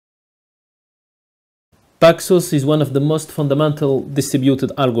Paxos is one of the most fundamental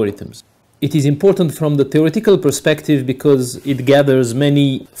distributed algorithms. It is important from the theoretical perspective because it gathers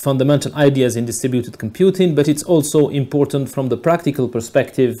many fundamental ideas in distributed computing, but it's also important from the practical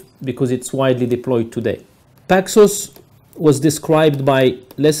perspective because it's widely deployed today. Paxos was described by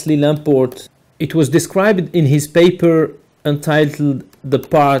Leslie Lamport. It was described in his paper entitled The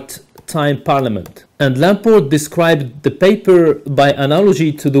Part-Time Parliament. And Lamport described the paper by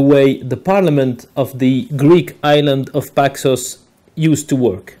analogy to the way the parliament of the Greek island of Paxos used to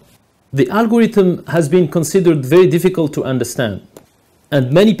work. The algorithm has been considered very difficult to understand,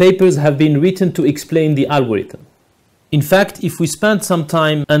 and many papers have been written to explain the algorithm. In fact, if we spend some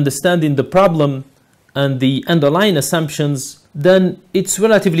time understanding the problem and the underlying assumptions, then it's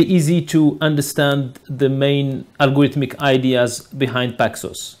relatively easy to understand the main algorithmic ideas behind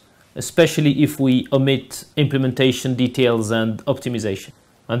Paxos, especially if we omit implementation details and optimization.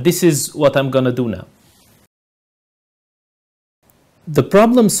 And this is what I'm going to do now. The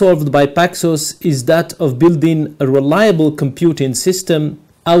problem solved by Paxos is that of building a reliable computing system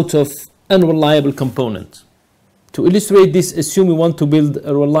out of unreliable components. To illustrate this, assume we want to build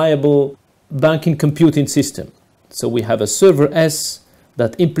a reliable banking computing system. So we have a server S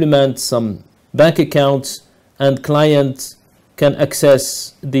that implements some bank accounts, and client can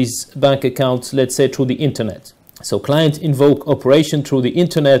access these bank accounts, let's say, through the internet. So client invoke operation through the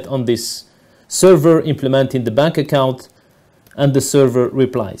internet on this server implementing the bank account, and the server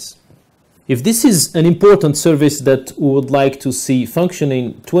replies. If this is an important service that we would like to see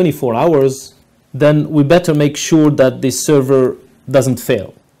functioning 24 hours, then we better make sure that this server doesn't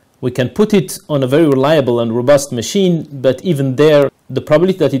fail. We can put it on a very reliable and robust machine, but even there, the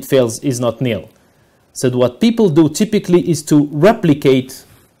probability that it fails is not nil. So what people do typically is to replicate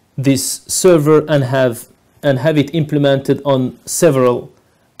this server and have it implemented on several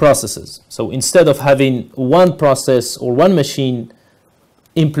processes. So instead of having one process or one machine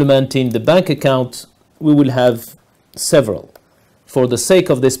implementing the bank account, we will have several. For the sake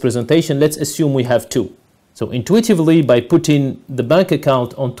of this presentation, let's assume we have two. So intuitively, by putting the bank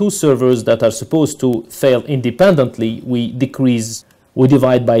account on two servers that are supposed to fail independently, we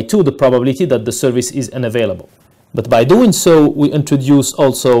divide by 2 the probability that the service is unavailable. But by doing so, we introduce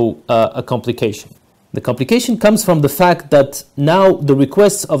also a complication. The complication comes from the fact that now the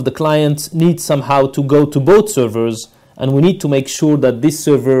requests of the client need somehow to go to both servers, and we need to make sure that this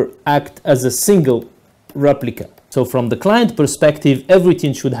server acts as a single replica. So from the client perspective,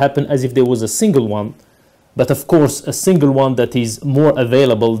 everything should happen as if there was a single one, but of course a single one that is more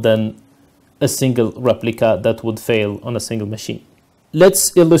available than a single replica that would fail on a single machine.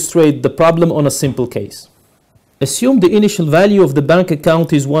 Let's illustrate the problem on a simple case. Assume the initial value of the bank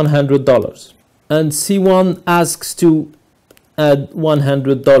account is $100. And C1 asks to add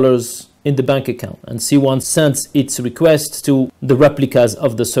 $100 in the bank account, and C1 sends its request to the replicas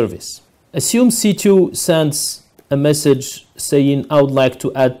of the service. Assume C2 sends a message saying, I would like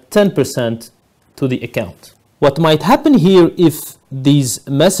to add 10% to the account. What might happen here if these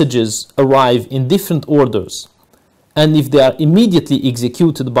messages arrive in different orders, and if they are immediately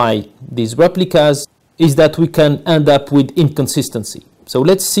executed by these replicas, is that we can end up with inconsistency. So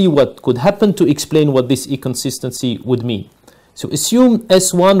let's see what could happen to explain what this inconsistency would mean. So assume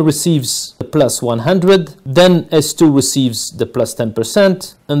S1 receives the plus 100, then S2 receives the plus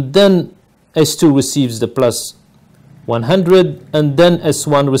 10%, and then S2 receives the plus 100, and then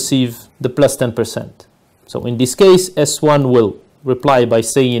S1 receives the plus 10%. So in this case, S1 will reply by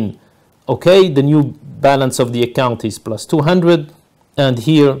saying, okay, the new balance of the account is plus 200, and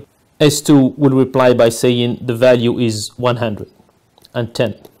here S2 will reply by saying the value is 100. And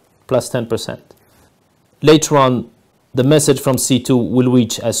 10, plus 10%. Later on, the message from C2 will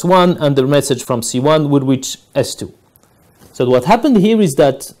reach S1, and the message from C1 will reach S2. So what happened here is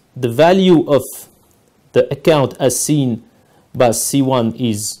that the value of the account as seen by C1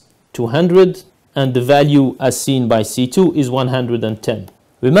 is 200, and the value as seen by C2 is 110.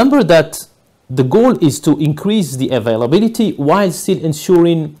 Remember that the goal is to increase the availability while still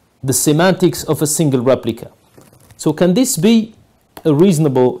ensuring the semantics of a single replica. So can this be a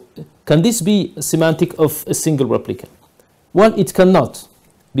semantic of a single replica? Well, it cannot,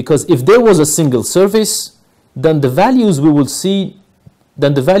 because if there was a single service, then the values we will see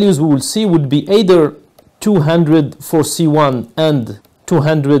would be either 200 for C1 and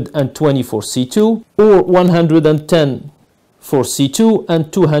 220 for C2, or 110 for C2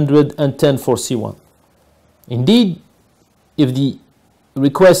 and 210 for C1. Indeed, if the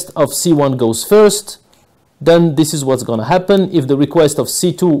request of C1 goes first, then this is what's going to happen. If the request of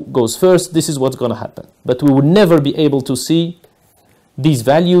C2 goes first, this is what's going to happen. But we would never be able to see these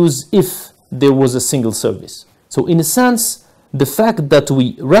values if there was a single service. So in a sense, the fact that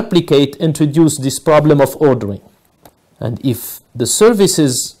we replicate introduced this problem of ordering. And if the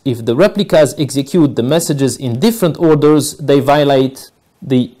replicas execute the messages in different orders, they violate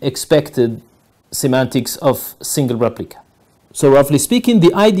the expected semantics of single replica. So roughly speaking,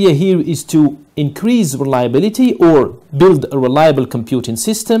 the idea here is to increase reliability or build a reliable computing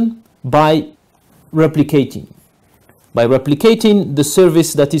system by replicating the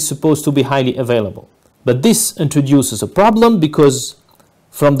service that is supposed to be highly available. But this introduces a problem because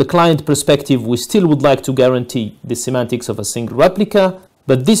from the client perspective, we still would like to guarantee the semantics of a single replica,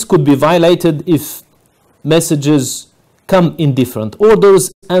 but this could be violated if messages come in different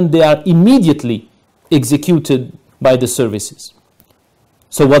orders and they are immediately executed by the services.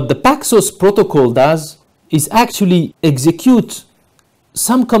 So what the Paxos protocol does is actually execute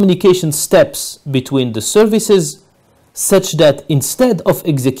some communication steps between the services such that instead of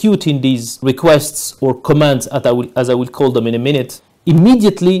executing these requests or commands, as I will call them in a minute,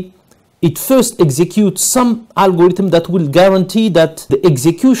 immediately it first executes some algorithm that will guarantee that the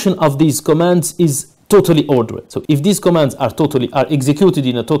execution of these commands is totally ordered. So if these commands are executed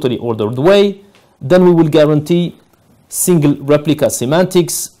in a totally ordered way, then we will guarantee single replica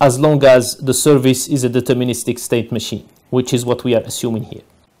semantics as long as the service is a deterministic state machine, which is what we are assuming here.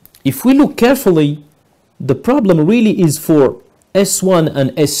 If we look carefully, the problem really is for S1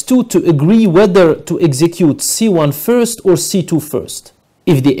 and S2 to agree whether to execute C1 first or C2 first.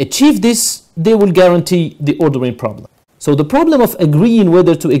 If they achieve this, they will guarantee the ordering problem. So the problem of agreeing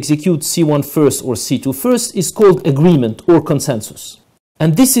whether to execute C1 first or C2 first is called agreement or consensus.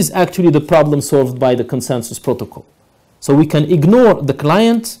 And this is actually the problem solved by the consensus protocol. So we can ignore the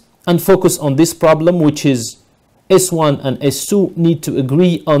client and focus on this problem, which is S1 and S2 need to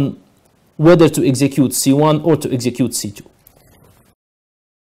agree on whether to execute C1 or to execute C2.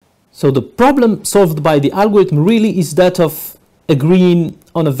 So the problem solved by the algorithm really is that of agreeing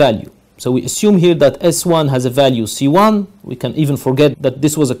on a value. So we assume here that S1 has a value C1. We can even forget that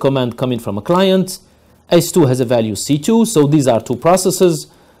this was a command coming from a client. S2 has a value C2. So these are two processes,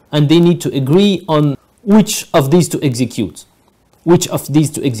 and they need to agree on which of these to execute. Which of these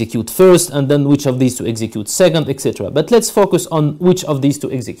to execute first, and then which of these to execute second, etc. But let's focus on which of these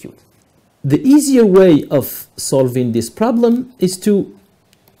to execute. The easier way of solving this problem is to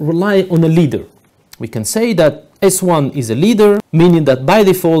rely on a leader. We can say that S1 is a leader, meaning that by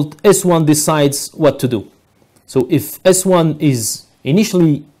default, S1 decides what to do. So if S1 is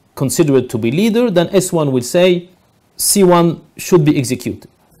initially considered to be leader, then S1 will say C1 should be executed.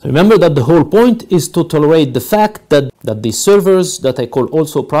 Remember that the whole point is to tolerate the fact that these servers that I call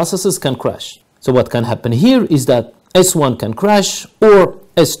also processes can crash. So what can happen here is that S1 can crash or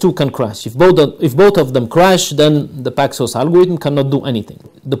S2 can crash. If both of them crash, then the Paxos algorithm cannot do anything.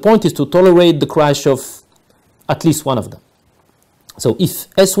 The point is to tolerate the crash of at least one of them. So if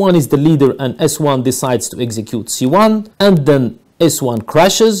S1 is the leader and S1 decides to execute C1 and then S1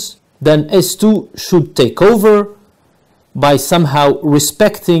 crashes, then S2 should take over by somehow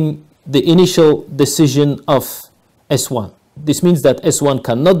respecting the initial decision of S1. This means that S1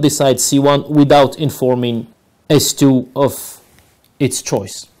 cannot decide C1 without informing S2 of its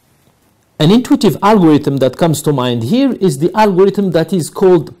choice. An intuitive algorithm that comes to mind here is the algorithm that is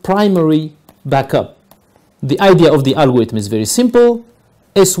called primary backup. The idea of the algorithm is very simple.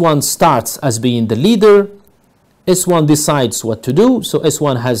 S1 starts as being the leader. S1 decides what to do, so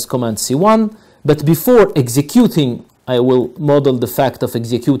S1 has command C1, but before executing, I will model the fact of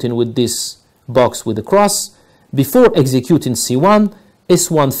executing with this box with a cross. Before executing C1,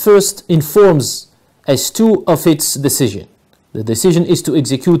 S1 first informs S2 of its decision. The decision is to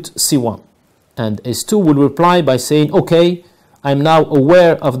execute C1. And S2 will reply by saying, okay, I'm now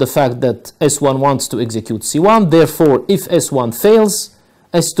aware of the fact that S1 wants to execute C1. Therefore, if S1 fails,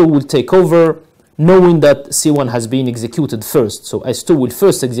 S2 will take over, knowing that C1 has been executed first. So S2 will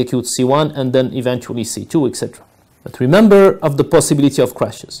first execute C1 and then eventually C2, etc. But remember of the possibility of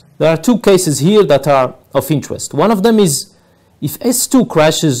crashes. There are two cases here that are of interest. One of them is if S2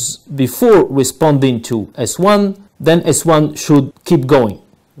 crashes before responding to S1, then S1 should keep going.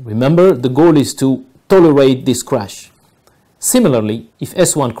 Remember, the goal is to tolerate this crash. Similarly, if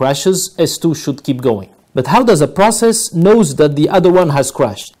S1 crashes, S2 should keep going. But how does a process know that the other one has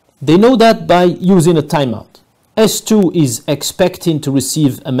crashed? They know that by using a timeout. S2 is expecting to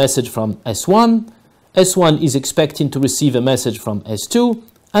receive a message from S1. S1 is expecting to receive a message from S2.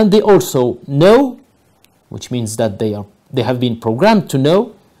 And they also know, which means that they have been programmed to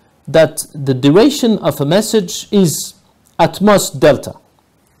know, that the duration of a message is at most delta.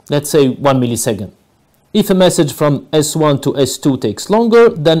 Let's say 1 millisecond. If a message from S1 to S2 takes longer,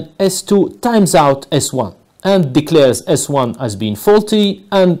 then S2 times out S1 and declares S1 as being faulty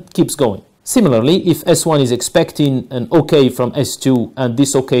and keeps going. Similarly, if S1 is expecting an OK from S2 and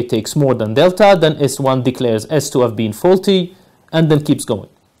this OK takes more than delta, then S1 declares S2 as being faulty and then keeps going.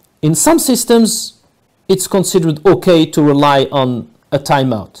 In some systems, it's considered OK to rely on a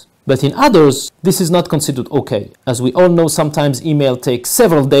timeout. But in others, this is not considered OK. As we all know, sometimes email takes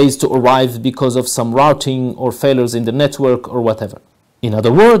several days to arrive because of some routing or failures in the network or whatever. In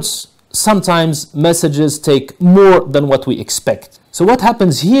other words, sometimes messages take more than what we expect. So what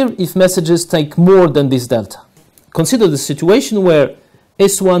happens here if messages take more than this delta? Consider the situation where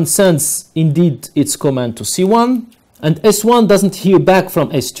S1 sends indeed its command to C1 and S1 doesn't hear back from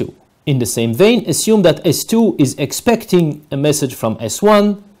S2. In the same vein, assume that S2 is expecting a message from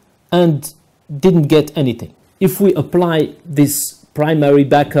S1 and didn't get anything. If we apply this primary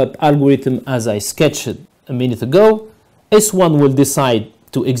backup algorithm as I sketched a minute ago, S1 will decide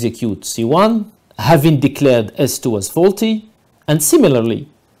to execute C1, having declared S2 as faulty, and similarly,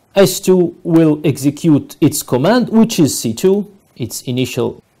 S2 will execute its command, which is C2, its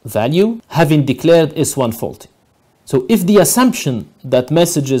initial value, having declared S1 faulty. So if the assumption that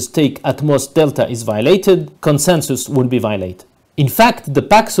messages take at most delta is violated, consensus will be violated. In fact, the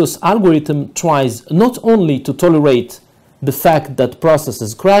Paxos algorithm tries not only to tolerate the fact that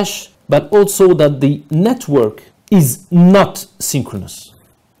processes crash, but also that the network is not synchronous.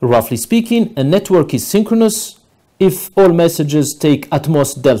 Roughly speaking, a network is synchronous if all messages take at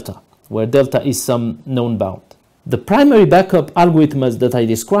most delta, where delta is some known bound. The primary backup algorithm that I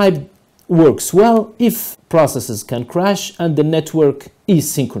described works well if processes can crash and the network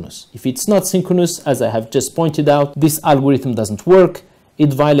is synchronous. If it's not synchronous, as I have just pointed out, this algorithm doesn't work.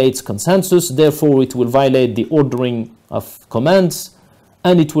 It violates consensus, therefore it will violate the ordering of commands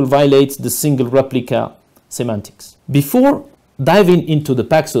and it will violate the single replica semantics. Before diving into the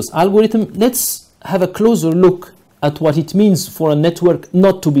Paxos algorithm, let's have a closer look at what it means for a network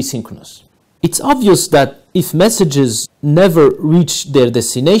not to be synchronous. It's obvious that if messages never reach their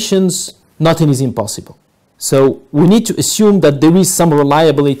destinations, nothing is impossible. So we need to assume that there is some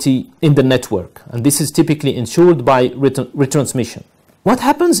reliability in the network, and this is typically ensured by retransmission. What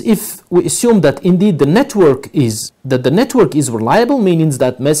happens if we assume that indeed the network is reliable, meaning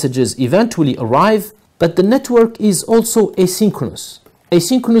that messages eventually arrive, but the network is also asynchronous.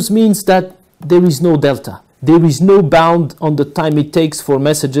 Asynchronous means that there is no delta. There is no bound on the time it takes for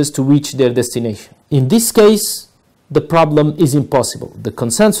messages to reach their destination. In this case, the problem is impossible. The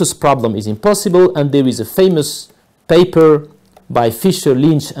consensus problem is impossible, and there is a famous paper by Fisher,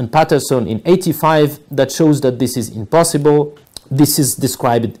 Lynch, and Patterson in '85 that shows that this is impossible. This is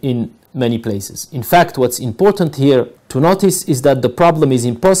described in many places. In fact, what's important here to notice is that the problem is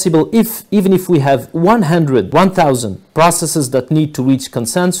impossible even if we have 1,000 processes that need to reach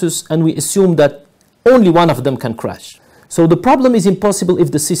consensus, and we assume that only one of them can crash. So the problem is impossible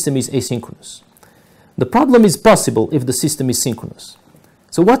if the system is asynchronous. The problem is possible if the system is synchronous.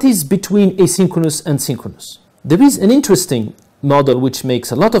 So what is between asynchronous and synchronous? There is an interesting model which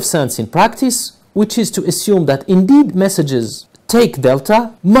makes a lot of sense in practice, which is to assume that indeed messages take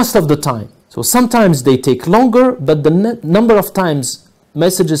delta most of the time. So sometimes they take longer, but the number of times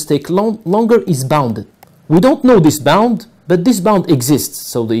messages take longer is bounded. We don't know this bound, but this bound exists.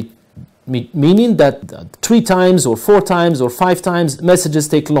 So meaning that 3 times or 4 times or 5 times messages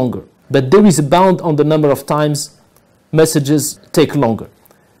take longer. But there is a bound on the number of times messages take longer.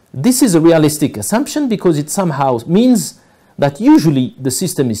 This is a realistic assumption because it somehow means that usually the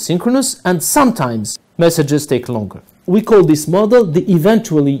system is synchronous and sometimes messages take longer. We call this model the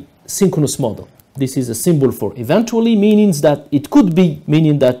eventually synchronous model. This is a symbol for eventually, meaning that it could be,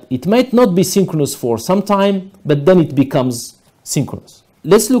 meaning that it might not be synchronous for some time, but then it becomes synchronous.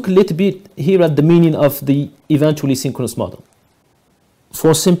 Let's look a little bit here at the meaning of the eventually synchronous model.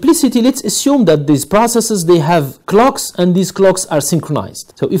 For simplicity, let's assume that these processes, they have clocks and these clocks are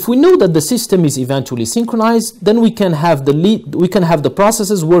synchronized. So if we know that the system is eventually synchronized, then we can have the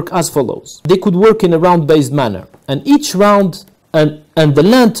processes work as follows. They could work in a round-based manner, and each round and the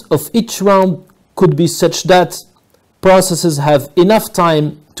length of each round could be such that processes have enough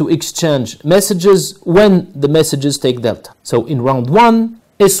time to exchange messages when the messages take delta. So in round 1,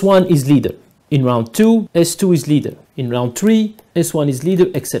 S1 is leader. In round 2, S2 is leader. In round 3, S1 is leader,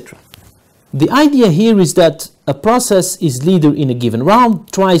 etc. The idea here is that a process is leader in a given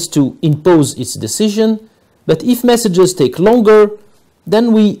round, tries to impose its decision, but if messages take longer,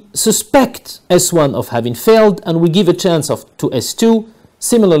 then we suspect S1 of having failed and we give a chance to S2.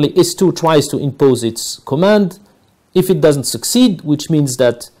 Similarly, S2 tries to impose its command. If it doesn't succeed, which means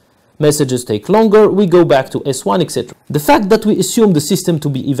that messages take longer, we go back to S1, etc. The fact that we assume the system to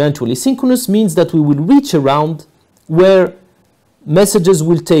be eventually synchronous means that we will reach a round where messages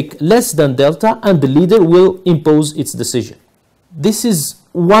will take less than delta and the leader will impose its decision. This is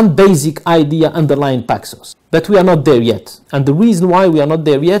one basic idea underlying Paxos, but we are not there yet. And the reason why we are not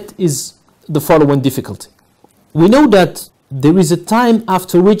there yet is the following difficulty. We know that there is a time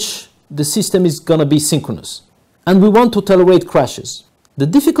after which the system is going to be synchronous, and we want to tolerate crashes. The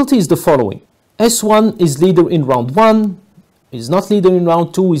difficulty is the following. S1 is leader in round 1, is not leader in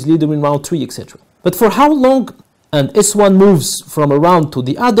round 2, is leader in round 3, etc. But for how long? And S1 moves from a round to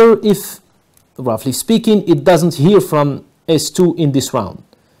the other if, roughly speaking, it doesn't hear from S2 in this round.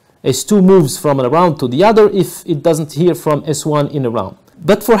 S2 moves from a round to the other if it doesn't hear from S1 in a round.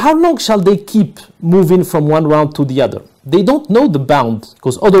 But for how long shall they keep moving from one round to the other? They don't know the bound,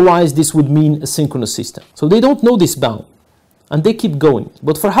 because otherwise this would mean a synchronous system. So they don't know this bound, and they keep going.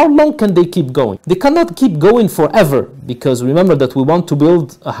 But for how long can they keep going? They cannot keep going forever, because remember that we want to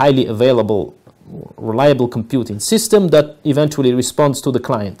build a highly available, reliable computing system that eventually responds to the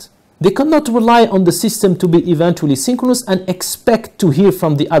client. They cannot rely on the system to be eventually synchronous and expect to hear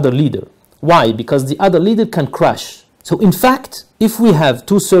from the other leader. Why? Because the other leader can crash. So in fact, if we have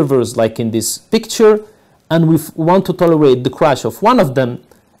two servers like in this picture, and we want to tolerate the crash of one of them,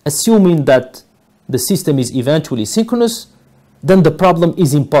 assuming that the system is eventually synchronous, then the problem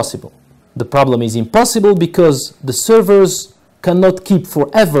is impossible. The problem is impossible because the servers cannot keep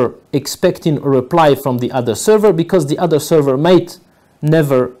forever expecting a reply from the other server, because the other server might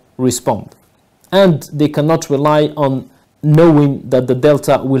never respond. And they cannot rely on knowing that the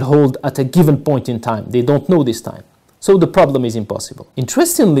delta will hold at a given point in time. They don't know this time. So the problem is impossible.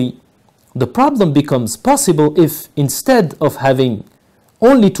 Interestingly, the problem becomes possible if instead of having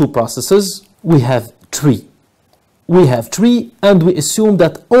only two processes, we have three. We have three, and we assume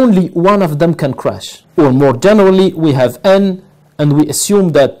that only one of them can crash. Or more generally, we have n, and we assume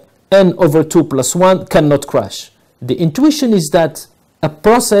that n over 2 plus 1 cannot crash. The intuition is that a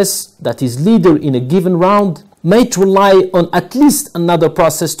process that is leader in a given round might rely on at least another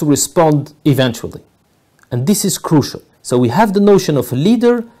process to respond eventually. And this is crucial. So we have the notion of a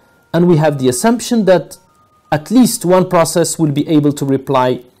leader, and we have the assumption that at least one process will be able to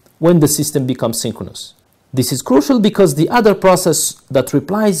reply when the system becomes synchronous. This is crucial because the other process that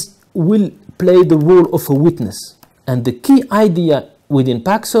replies will play the role of a witness. And the key idea within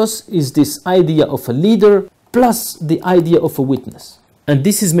Paxos is this idea of a leader plus the idea of a witness. And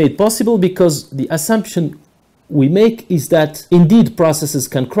this is made possible because the assumption we make is that indeed processes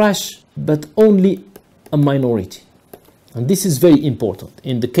can crash, but only a minority. And this is very important.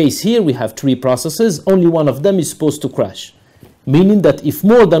 In the case here, we have three processes. Only one of them is supposed to crash, meaning that if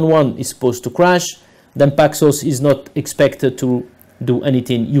more than one is supposed to crash, then Paxos is not expected to do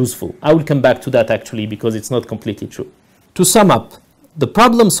anything useful. I will come back to that actually, because it's not completely true. To sum up, the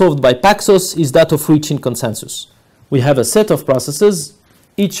problem solved by Paxos is that of reaching consensus. We have a set of processes.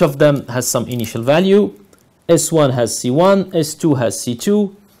 Each of them has some initial value. S1 has C1, S2 has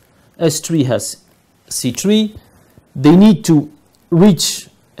C2, S3 has C3. They need to reach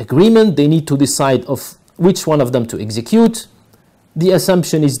agreement. They need to decide of which one of them to execute. The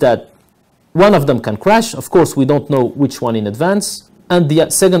assumption is that one of them can crash. Of course, we don't know which one in advance. And the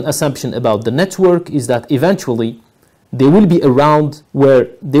second assumption about the network is that eventually there will be a round where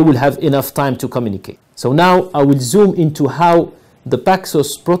they will have enough time to communicate. So now I will zoom into how the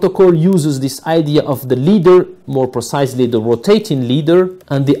Paxos protocol uses this idea of the leader, more precisely the rotating leader,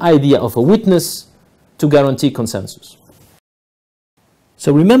 and the idea of a witness to guarantee consensus.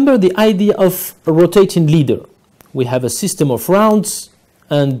 So remember the idea of a rotating leader. We have a system of rounds,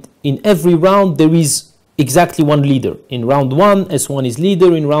 and in every round there is exactly one leader. In round 1, S1 is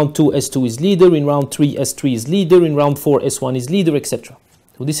leader. In round 2, S2 is leader. In round 3, S3 is leader. In round 4, S1 is leader, etc.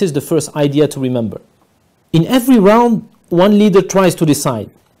 So this is the first idea to remember. In every round, one leader tries to decide.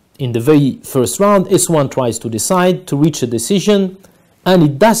 In the very first round, S1 tries to decide, to reach a decision, and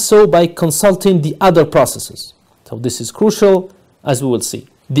it does so by consulting the other processes. So this is crucial, as we will see.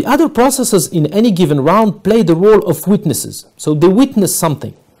 The other processes in any given round play the role of witnesses. So they witness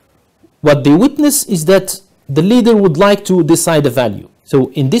something. What they witness is that the leader would like to decide a value.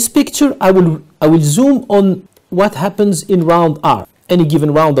 So in this picture, I will zoom on what happens in round R, any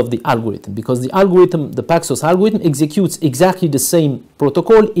given round of the algorithm, because the algorithm, the Paxos algorithm, executes exactly the same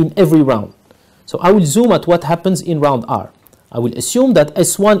protocol in every round. So I will zoom at what happens in round R. I will assume that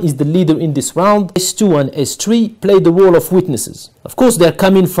S1 is the leader in this round. S2 and S3 play the role of witnesses. Of course, they are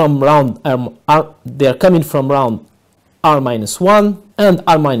coming from round R minus 1 and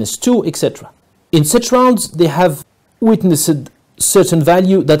R minus 2, etc. In such rounds, they have witnessed certain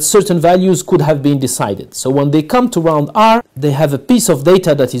values could have been decided. So when they come to round R, they have a piece of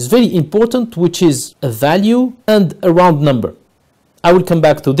data that is very important, which is a value and a round number. I will come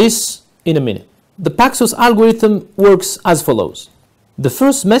back to this in a minute. The Paxos algorithm works as follows. The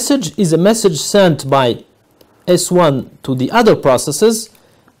first message is a message sent by S1 to the other processes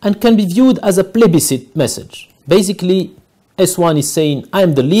and can be viewed as a plebiscite message. Basically, S1 is saying, I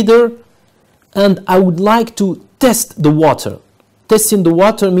am the leader and I would like to test the water. Testing the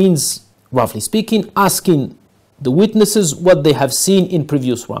water means, roughly speaking, asking the witnesses what they have seen in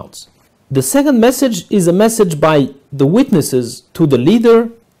previous rounds. The second message is a message by the witnesses to the leader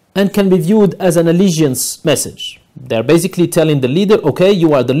and can be viewed as an allegiance message. They're basically telling the leader, okay,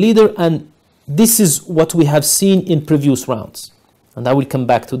 you are the leader and this is what we have seen in previous rounds. And I will come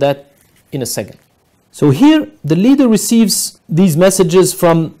back to that in a second. So here, the leader receives these messages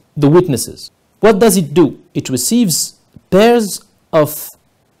from the witnesses. What does it do? It receives pairs of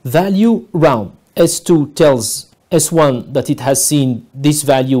value round. S2 tells S1 that it has seen this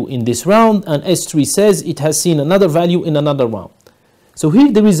value in this round, and S3 says it has seen another value in another round. So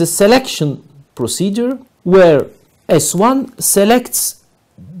here there is a selection procedure where S1 selects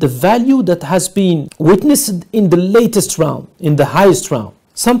the value that has been witnessed in the latest round, in the highest round.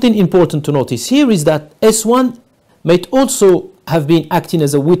 Something important to notice here is that S1 might also have been acting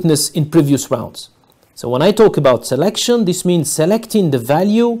as a witness in previous rounds. So when I talk about selection, this means selecting the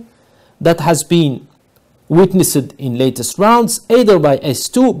value that has been witnessed in latest rounds, either by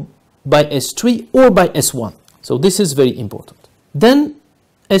S2, by S3, or by S1. So this is very important. Then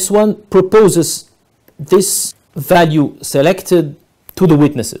S1 proposes this value selected to the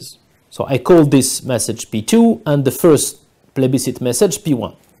witnesses. So I call this message P2 and the first plebiscite message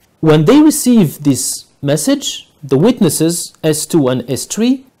P1. When they receive this message, the witnesses S2 and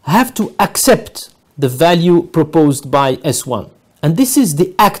S3 have to accept the value proposed by S1. And this is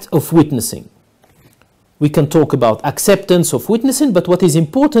the act of witnessing. We can talk about acceptance of witnessing, but what is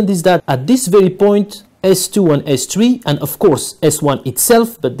important is that at this very point, S2 and S3, and of course S1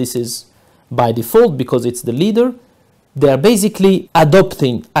 itself, but this is by default because it's the leader, they are basically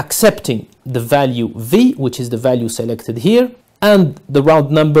adopting, accepting the value V, which is the value selected here, and the round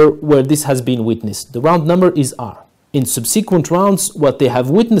number where this has been witnessed. The round number is R. In subsequent rounds, what they have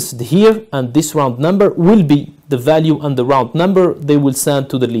witnessed here and this round number will be the value and the round number they will send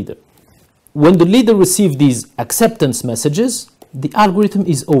to the leader. When the leader receives these acceptance messages, the algorithm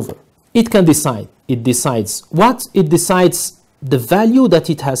is over. It can decide. It decides what? It decides the value that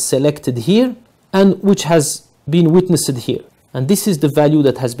it has selected here and which has been witnessed here. And this is the value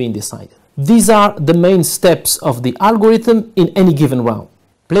that has been decided. These are the main steps of the algorithm in any given round.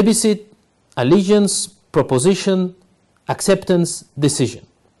 Plebiscite, allegiance, proposition, acceptance, decision.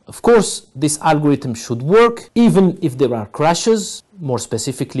 Of course, this algorithm should work even if there are crashes, more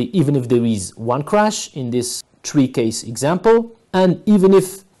specifically, even if there is one crash in this tree case example, and even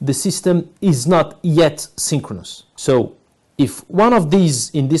if the system is not yet synchronous. So if one of these,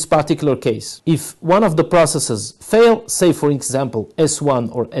 in this particular case, if one of the processes fail, say for example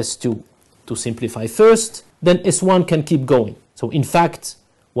S1 or S2, to simplify first, then S1 can keep going. So in fact,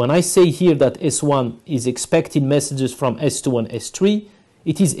 when I say here that S1 is expecting messages from S2 and S3,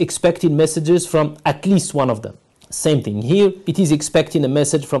 it is expecting messages from at least one of them. Same thing here, it is expecting a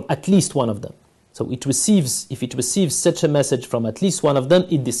message from at least one of them. So it receives, if it receives such a message from at least one of them,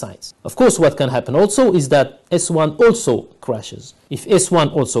 it decides. Of course, what can happen also is that S1 also crashes. If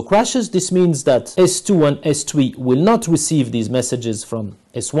S1 also crashes, this means that S2 and S3 will not receive these messages from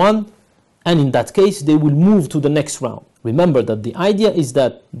S1, and in that case, they will move to the next round. Remember that the idea is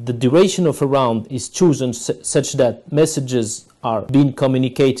that the duration of a round is chosen such that messages are being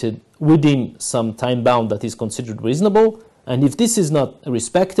communicated within some time bound that is considered reasonable. And if this is not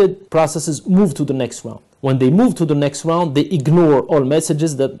respected, processes move to the next round. When they move to the next round, they ignore all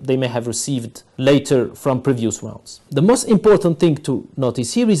messages that they may have received later from previous rounds. The most important thing to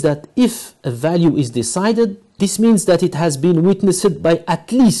notice here is that if a value is decided, this means that it has been witnessed by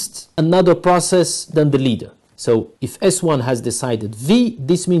at least another process than the leader. So if S1 has decided V,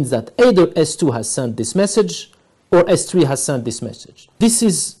 this means that either S2 has sent this message or S3 has sent this message. This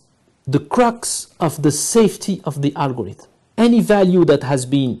is the crux of the safety of the algorithm. Any value that has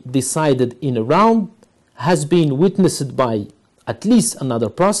been decided in a round has been witnessed by at least another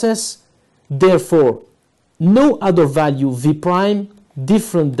process. Therefore, no other value V prime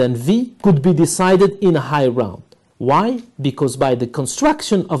different than V could be decided in a high round. Why? Because by the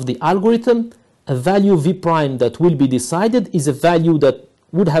construction of the algorithm, a value V prime that will be decided is a value that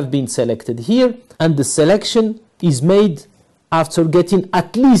would have been selected here, and the selection is made after getting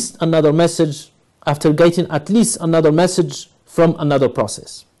at least another message, from another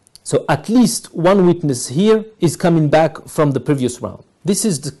process. So at least one witness here is coming back from the previous round. This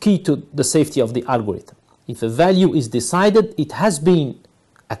is the key to the safety of the algorithm. If a value is decided, it has been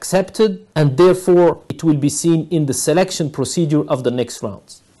accepted, and therefore it will be seen in the selection procedure of the next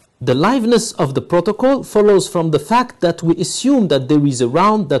rounds. The liveness of the protocol follows from the fact that we assume that there is a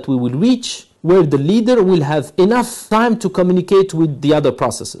round that we will reach where the leader will have enough time to communicate with the other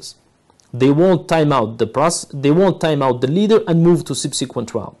processes. They won't time out the leader and move to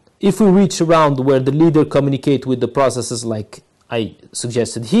subsequent round. If we reach a round where the leader communicates with the processes like I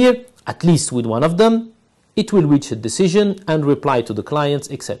suggested here, at least with one of them, it will reach a decision and reply to the clients,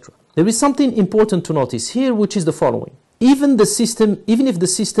 etc. There is something important to notice here, which is the following. Even if the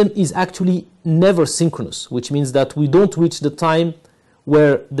system is actually never synchronous, which means that we don't reach the time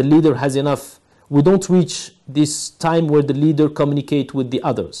where the leader has enough, we don't reach this time where the leader communicates with the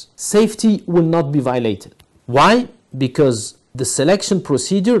others, safety will not be violated. Why? Because the selection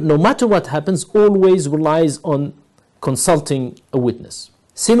procedure, no matter what happens, always relies on consulting a witness.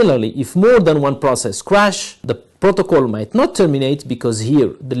 Similarly, if more than one process crash, the protocol might not terminate because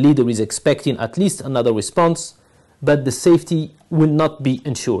here the leader is expecting at least another response, but the safety will not be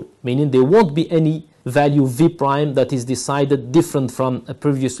ensured, meaning there won't be any value v prime that is decided different from a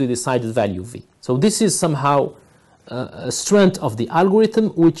previously decided value v. So this is somehow a strength of the algorithm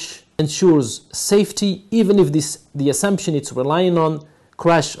which ensures safety even if the assumption it's relying on,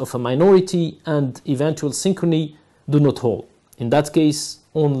 crash of a minority and eventual synchrony, do not hold. In that case,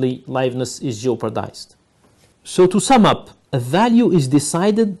 only liveness is jeopardized. So to sum up, a value is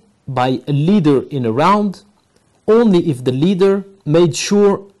decided by a leader in a round only if the leader made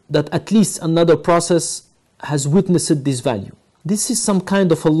sure that at least another process has witnessed this value. This is some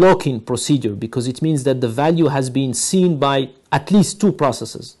kind of a lock-in procedure because it means that the value has been seen by at least two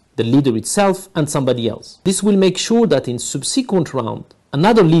processes, the leader itself and somebody else. This will make sure that in subsequent round,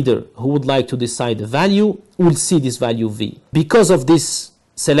 another leader who would like to decide a value will see this value v because of this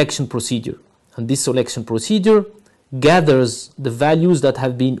selection procedure. And this selection procedure gathers the values that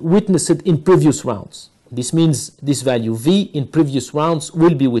have been witnessed in previous rounds. This means this value v in previous rounds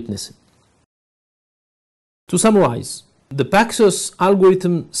will be witnessed. To summarize, the Paxos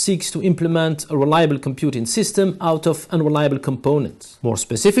algorithm seeks to implement a reliable computing system out of unreliable components. More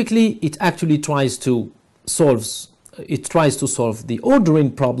specifically, it actually tries to solve the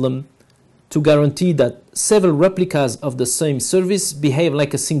ordering problem to guarantee that several replicas of the same service behave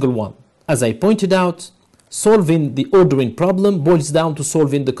like a single one. As I pointed out, solving the ordering problem boils down to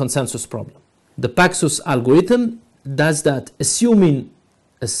solving the consensus problem. The Paxos algorithm does that assuming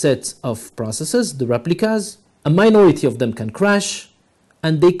a set of processes, the replicas, a minority of them can crash,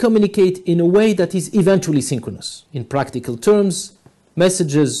 and they communicate in a way that is eventually synchronous. In practical terms,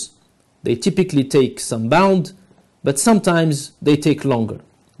 messages, they typically take some bound, but sometimes they take longer.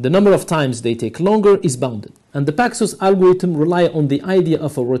 The number of times they take longer is bounded. And the Paxos algorithm relies on the idea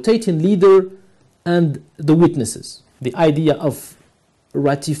of a rotating leader and the witnesses, the idea of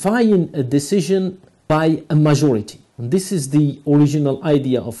ratifying a decision by a majority. And this is the original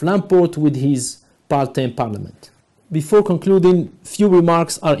idea of Lamport with his part-time parliament. Before concluding, few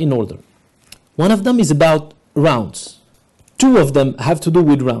remarks are in order. One of them is about rounds. Two of them have to do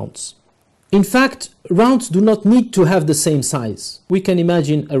with rounds. In fact, rounds do not need to have the same size. We can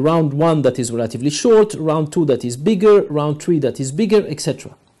imagine a round 1 that is relatively short, round 2 that is bigger, round 3 that is bigger,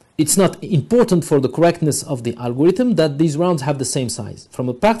 etc. It's not important for the correctness of the algorithm that these rounds have the same size. From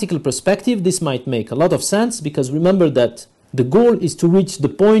a practical perspective, this might make a lot of sense because remember that the goal is to reach the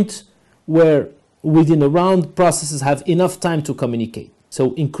point where within a round processes have enough time to communicate.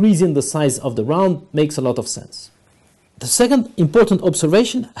 So increasing the size of the round makes a lot of sense. The second important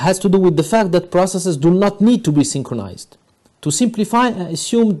observation has to do with the fact that processes do not need to be synchronized. To simplify, I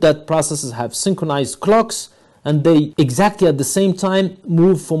assume that processes have synchronized clocks and they exactly at the same time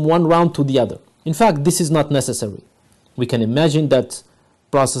move from one round to the other. In fact, this is not necessary. We can imagine that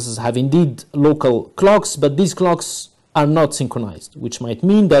processes have indeed local clocks, but these clocks are not synchronized, which might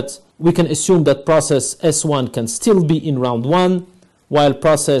mean that we can assume that process S1 can still be in round 1, while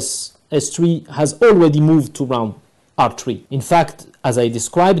process S3 has already moved to round R3. In fact, as I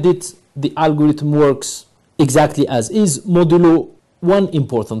described it, the algorithm works exactly as is, modulo one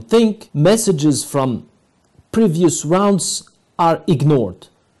important thing: messages from previous rounds are ignored.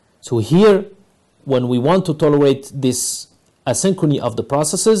 So here, when we want to tolerate this asynchrony of the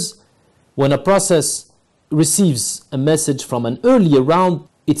processes, when a process receives a message from an earlier round,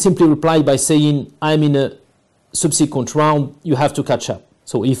 it simply replies by saying, I'm in a subsequent round, you have to catch up.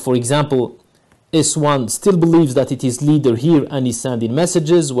 So if, for example, S1 still believes that it is leader here and is sending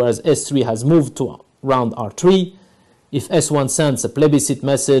messages, whereas S3 has moved to round R3, If S1 sends a plebiscite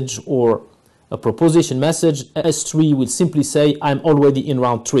message or a proposition message, S3 will simply say, I'm already in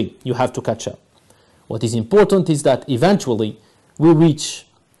round 3, you have to catch up. What is important is that eventually we reach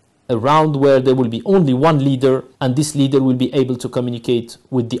a round where there will be only one leader, and this leader will be able to communicate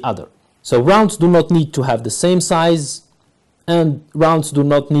with the other. So rounds do not need to have the same size, and rounds do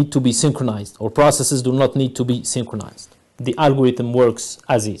not need to be synchronized, or processes do not need to be synchronized. The algorithm works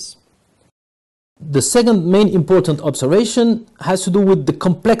as is. The second main important observation has to do with the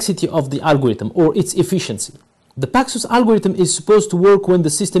complexity of the algorithm or its efficiency. The Paxos algorithm is supposed to work when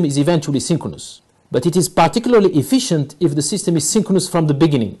the system is eventually synchronous, but it is particularly efficient if the system is synchronous from the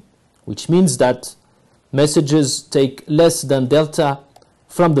beginning, which means that messages take less than delta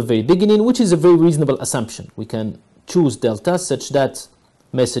from the very beginning, which is a very reasonable assumption. We can choose delta such that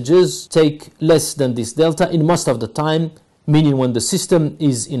messages take less than this delta in most of the time, meaning when the system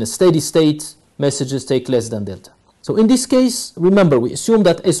is in a steady state, messages take less than delta. So in this case, remember, we assume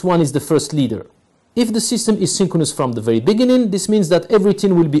that S1 is the first leader. If the system is synchronous from the very beginning, this means that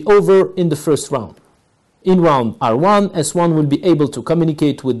everything will be over in the first round. In round R1, S1 will be able to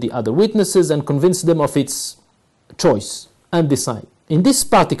communicate with the other witnesses and convince them of its choice and decide. In this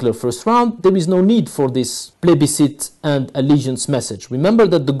particular first round, there is no need for this plebiscite and allegiance message. Remember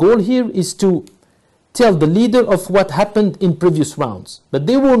that the goal here is to tell the leader of what happened in previous rounds. But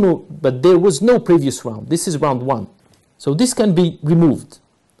there was no previous round. This is round 1. So this can be removed.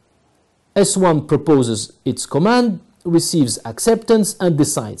 S1 proposes its command, receives acceptance, and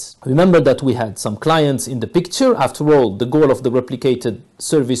decides. Remember that we had some clients in the picture. After all, the goal of the replicated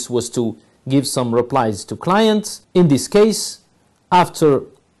service was to give some replies to clients. In this case, after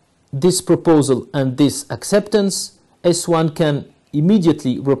this proposal and this acceptance, S1 can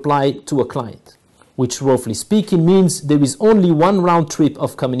immediately reply to a client, which roughly speaking means there is only one round trip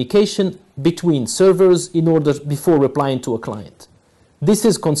of communication between servers before replying to a client. This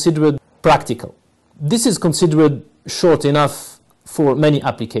is considered practical. This is considered short enough for many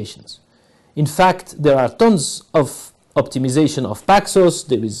applications. In fact, there are tons of optimization of Paxos.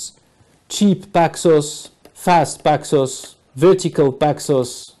 There is cheap Paxos, fast Paxos, vertical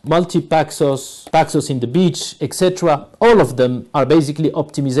Paxos, multi-Paxos, Paxos in the beach, etc. All of them are basically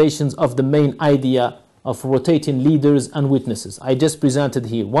optimizations of the main idea of rotating leaders and witnesses. I just presented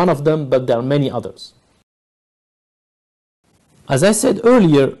here one of them, but there are many others. As I said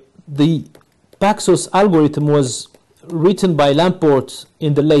earlier, the Paxos algorithm was written by Lamport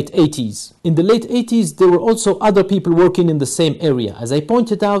in the late 80s. In the late 80s, there were also other people working in the same area. As I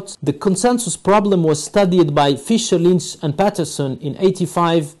pointed out, the consensus problem was studied by Fisher, Lynch, and Patterson in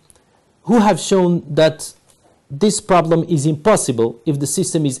 85, who have shown that this problem is impossible if the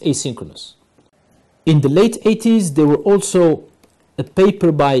system is asynchronous. In the late 80s, there were also a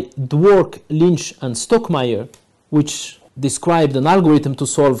paper by Dwork, Lynch, and Stockmeyer, which described an algorithm to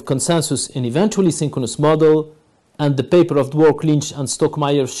solve consensus in eventually synchronous model, and the paper of Dwork, Lynch, and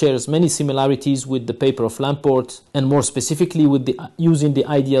Stockmeyer shares many similarities with the paper of Lamport, and more specifically with using the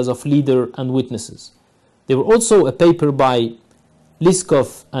ideas of leader and witnesses. There were also a paper by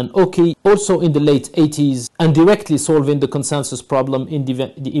Liskov and Oki, also in the late 80s, and directly solving the consensus problem in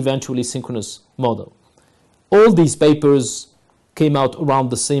the eventually synchronous model. All these papers came out around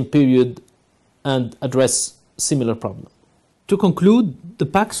the same period and address similar problems. To conclude, the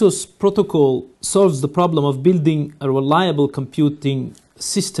Paxos protocol solves the problem of building a reliable computing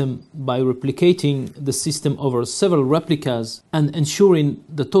system by replicating the system over several replicas and ensuring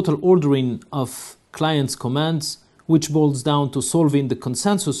the total ordering of clients' commands, which boils down to solving the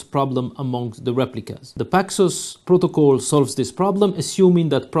consensus problem among the replicas. The Paxos protocol solves this problem, assuming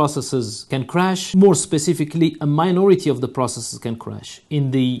that processes can crash. More specifically, a minority of the processes can crash.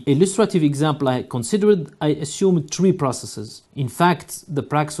 In the illustrative example I considered, I assumed 3 processes. In fact, the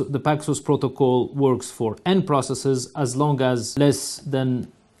Paxos protocol works for n processes as long as less than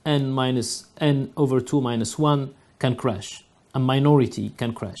n minus n over 2 minus 1 can crash. A minority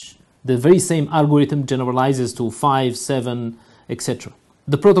can crash. The very same algorithm generalizes to 5, 7, etc.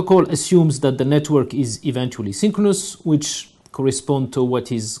 The protocol assumes that the network is eventually synchronous, which corresponds to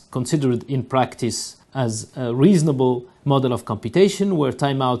what is considered in practice as a reasonable model of computation, where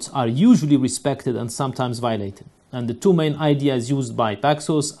timeouts are usually respected and sometimes violated. And the 2 main ideas used by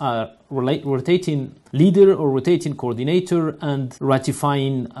Paxos are rotating leader or rotating coordinator and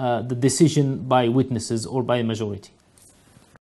ratifying the decision by witnesses or by a majority.